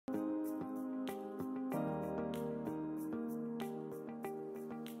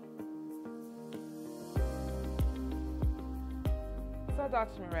So,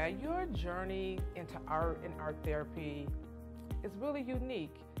 Dr. Murad, your journey into art and art therapy is really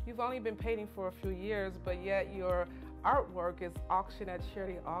unique. You've only been painting for a few years, but yet your artwork is auctioned at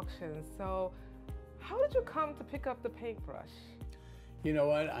charity auctions. So, how did you come to pick up the paintbrush? You know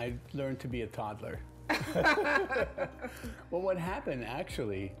what? I learned to be a toddler. Well, what happened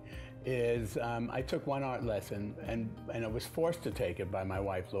actually is I took one art lesson and I was forced to take it by my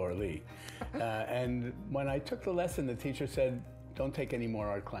wife, Laura Lee. And when I took the lesson, the teacher said, don't take any more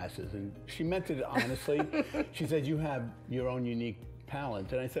art classes. And she meant it honestly. She said, you have your own unique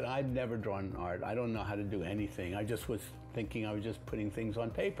talent. And I said, I've never drawn art. I don't know how to do anything. I just was thinking I was just putting things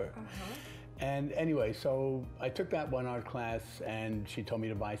on paper. And anyway, so I took that one art class and she told me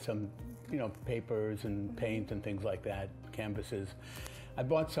to buy some, papers and paint and things like that, canvases. I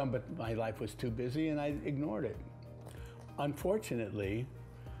bought some, but my life was too busy and I ignored it. Unfortunately,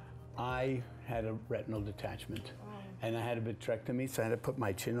 I had a retinal detachment and I had a vitrectomy, so I had to put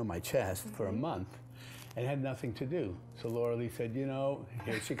my chin on my chest for a month and had nothing to do. So Laura Lee said,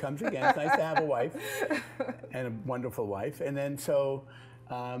 here she comes again. It's nice to have a wife and a wonderful wife. And then so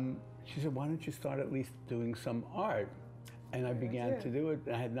she said, why don't you start at least doing some art? And I began to do it.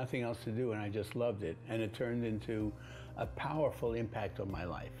 I had nothing else to do and I just loved it. And it turned into a powerful impact on my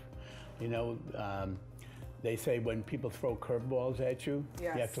life. They say when people throw curveballs at you, you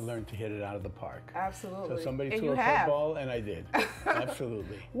have to learn to hit it out of the park. Absolutely. So somebody threw a curveball and I did.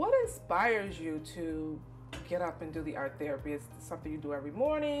 Absolutely. What inspires you to get up and do the art therapy? Is it something you do every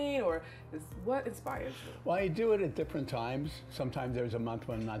morning, or what inspires you? Well, I do it at different times. Sometimes there's a month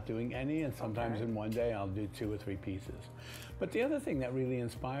when I'm not doing any, and sometimes in one day I'll do 2 or 3 pieces. But the other thing that really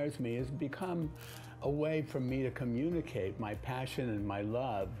inspires me is become a way for me to communicate my passion and my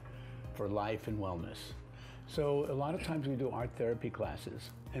love for life and wellness. So a lot of times we do art therapy classes,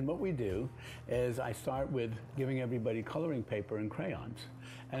 and what we do is I start with giving everybody coloring paper and crayons.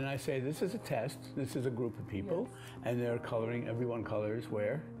 And I say, this is a test, this is a group of people, and they're coloring, everyone colors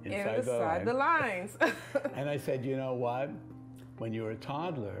where? Inside the lines. And I said, you know what? When you're a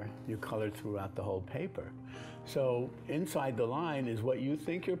toddler, you colored throughout the whole paper. So inside the line is what you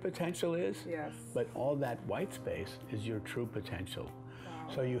think your potential is, but all that white space is your true potential.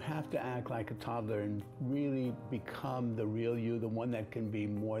 So you have to act like a toddler and really become the real you, the one that can be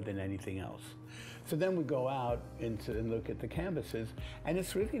more than anything else. So then we go out and look at the canvases, and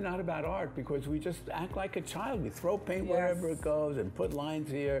it's really not about art because we just act like a child. We throw paint wherever it goes and put lines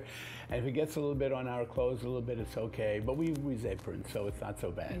here, and if it gets a little bit on our clothes, a little bit, it's okay, but we use aprons, so it's not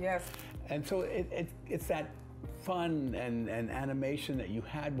so bad. And so it's that fun and animation that you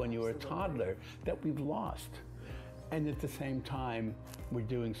had when you were a toddler that we've lost. And at the same time, we're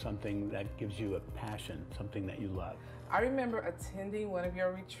doing something that gives you a passion, something that you love. I remember attending one of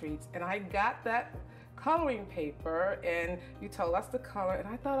your retreats, and I got that coloring paper, and you told us to color, and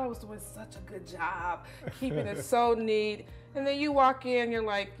I thought I was doing such a good job, keeping it so neat. And then you walk in, you're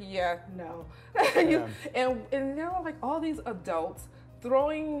like, no. And there were like all these adults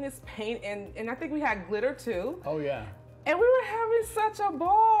throwing this paint, and I think we had glitter too. Oh yeah. And we were having such a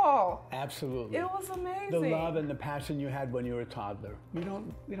ball. Absolutely. It was amazing. The love and the passion you had when you were a toddler. We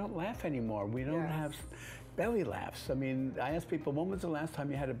don't laugh anymore. We don't have belly laughs. I mean, I ask people, when was the last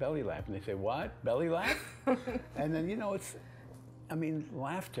time you had a belly laugh? And they say, what? Belly laugh? And then,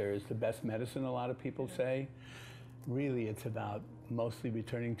 laughter is the best medicine, a lot of people say. Really, it's about mostly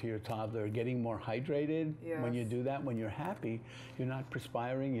returning to your toddler, getting more hydrated. When you do that, when you're happy, you're not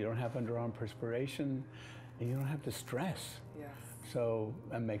perspiring, you don't have underarm perspiration, and you don't have to stress. So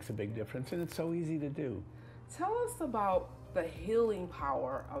that makes a big difference, and it's so easy to do. Tell us about the healing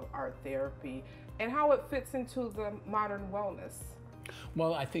power of art therapy and how it fits into the modern wellness.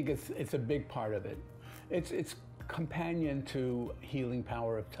 Well, I think it's a big part of it. It's companion to healing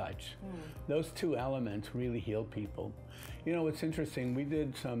power of touch. Those 2 elements really heal people. It's interesting, we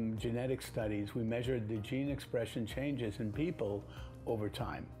did some genetic studies. We measured the gene expression changes in people over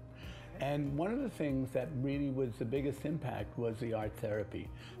time. And one of the things that really was the biggest impact was the art therapy,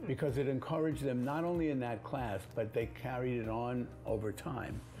 because it encouraged them not only in that class, but they carried it on over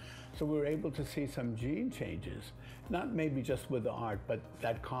time. So we were able to see some gene changes, not maybe just with the art, but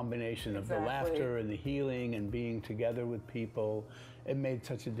that combination of the laughter and the healing and being together with people. It made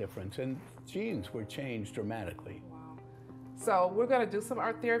such a difference. And genes were changed dramatically. Wow. So we're going to do some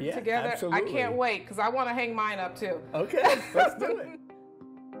art therapy together. Absolutely. I can't wait, because I want to hang mine up too. Okay, let's do it.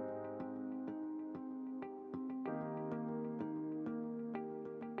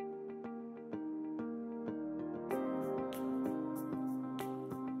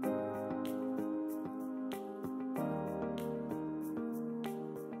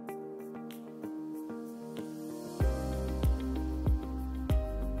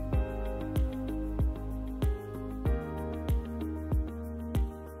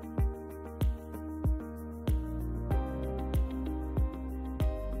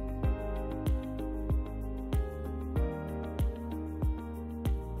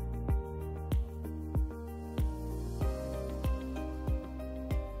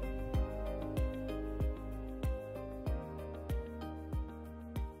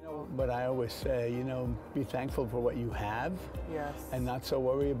 but I always say, you know, be thankful for what you have. Yes. And not so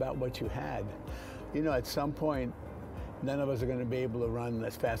worry about what you had. You know, at some point, none of us are going to be able to run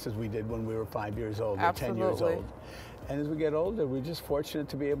as fast as we did when we were 5 years old or 10 years old. And as we get older, we're just fortunate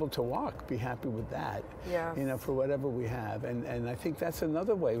to be able to walk, be happy with that, yes. you know, for whatever we have. And I think that's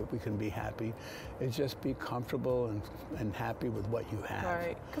another way that we can be happy, is just be comfortable and happy with what you have.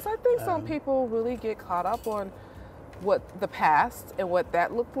 Right, because I think some people really get caught up on what the past and what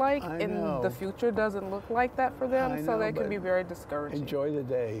that looked like, and the future doesn't look like that for them, so that can be very discouraging. Enjoy the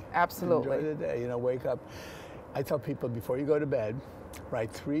day. Absolutely. Enjoy the day, you know, wake up. I tell people before you go to bed,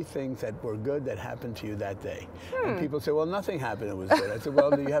 write 3 things that were good that happened to you that day. And people say, well, nothing happened, it was good. I said,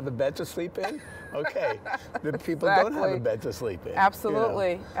 well, do you have a bed to sleep in? Okay. The people don't have a bed to sleep in.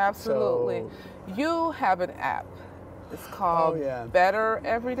 Absolutely, you know? absolutely. So, you have an app. It's called Better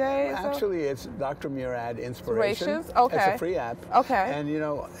Every Day. Actually, it's Dr. Murad Inspiration. Okay. It's a free app. Okay. And you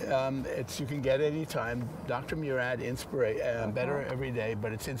know, you can get it anytime. Dr. Murad Better Every Day,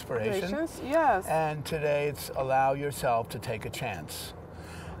 but it's inspiration. Yes. And today it's allow yourself to take a chance.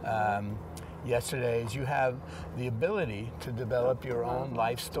 Yesterday's you have the ability to develop your own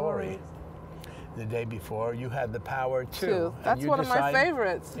life story. The day before, you had the power to. That's one of my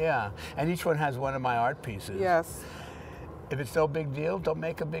favorites. Yeah, and each one has one of my art pieces. Yes. If it's no big deal, don't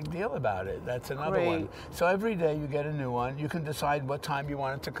make a big deal about it. That's another one. So every day you get a new one. You can decide what time you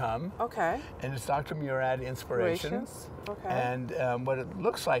want it to come. Okay. And it's Dr. Murad Inspiration. Okay. And what it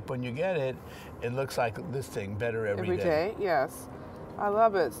looks like when you get it, it looks like this thing, Better Every Day. Every day, yes. I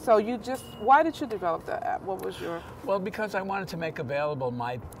love it. So why did you develop that app? What was your... Well, because I wanted to make available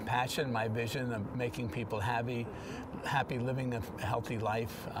my passion, my vision of making people happy living a healthy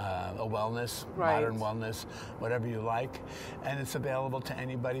life, a wellness, modern wellness, whatever you like. And it's available to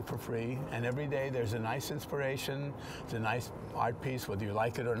anybody for free. And every day there's a nice inspiration, it's a nice art piece, whether you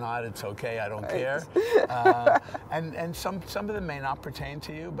like it or not, it's okay, I don't care. And some of them may not pertain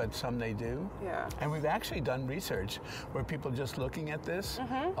to you, but some they do. Yeah. And we've actually done research where people just looking at this,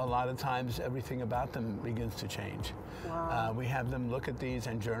 a lot of times everything about them begins to change. Wow. We have them look at these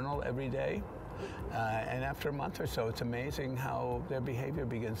and journal every day. And after a month or so, it's amazing how their behavior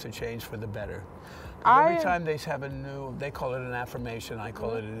begins to change for the better. Every time they have a new, they call it an affirmation, I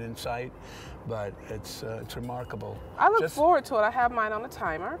call it an insight, but it's remarkable. I look forward to it. I have mine on a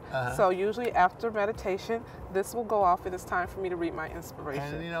timer, so usually after meditation, this will go off and it's time for me to read my inspiration.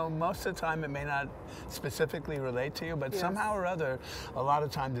 And you know, most of the time it may not specifically relate to you, but somehow or other, a lot of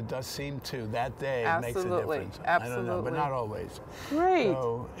times it does seem to, that day it makes a difference. Absolutely. I don't know, but not always. Great.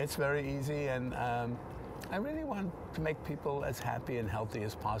 So it's very easy, and I really want to make people as happy and healthy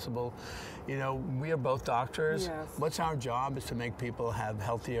as possible. You know, we are both doctors. Yes. What's our job is to make people have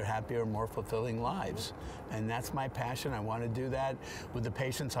healthier, happier, more fulfilling lives. And that's my passion. I want to do that with the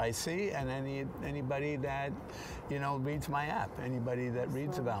patients I see and anybody that, you know, reads my app, anybody that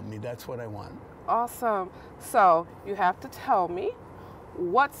reads about me. That's what I want. Awesome. So you have to tell me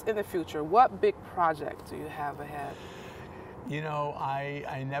what's in the future. What big project do you have ahead? You know,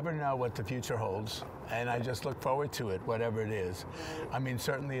 I never know what the future holds, and I just look forward to it, whatever it is. I mean,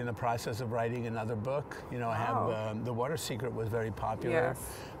 certainly in the process of writing another book, you know, I have The Water Secret was very popular,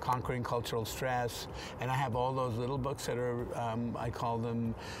 Conquering Cultural Stress, and I have all those little books that are, I call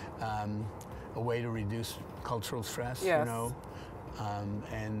them a way to reduce cultural stress, you know.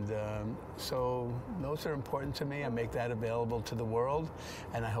 So those are important to me. I make that available to the world,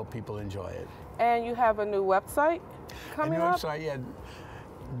 and I hope people enjoy it. And you have a new website coming up? A new website, yeah.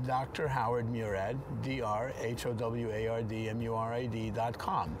 Dr. Howard Murad,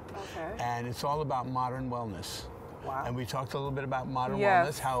 DrHowardMurad.com. Okay. And it's all about modern wellness. Wow. And we talked a little bit about modern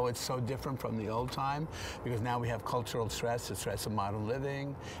wellness, how it's so different from the old time, because now we have cultural stress, the stress of modern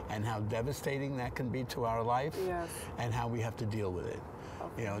living, and how devastating that can be to our life, and how we have to deal with it.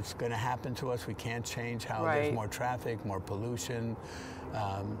 You know, it's going to happen to us. We can't change how there's more traffic, more pollution,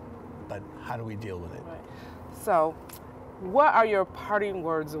 but how do we deal with it? So, what are your parting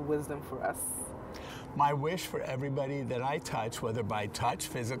words of wisdom for us? My wish for everybody that I touch, whether by touch,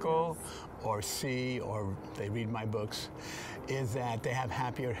 physical, or see, or they read my books, is that they have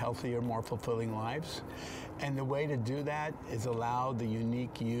happier, healthier, more fulfilling lives. And the way to do that is allow the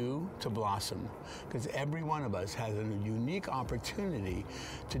unique you to blossom. Because every one of us has a unique opportunity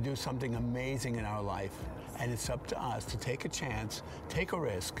to do something amazing in our life. And it's up to us to take a chance, take a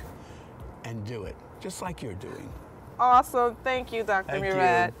risk, and do it, just like you're doing. Awesome. Thank you, Dr.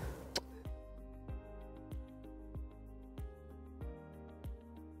 Murad.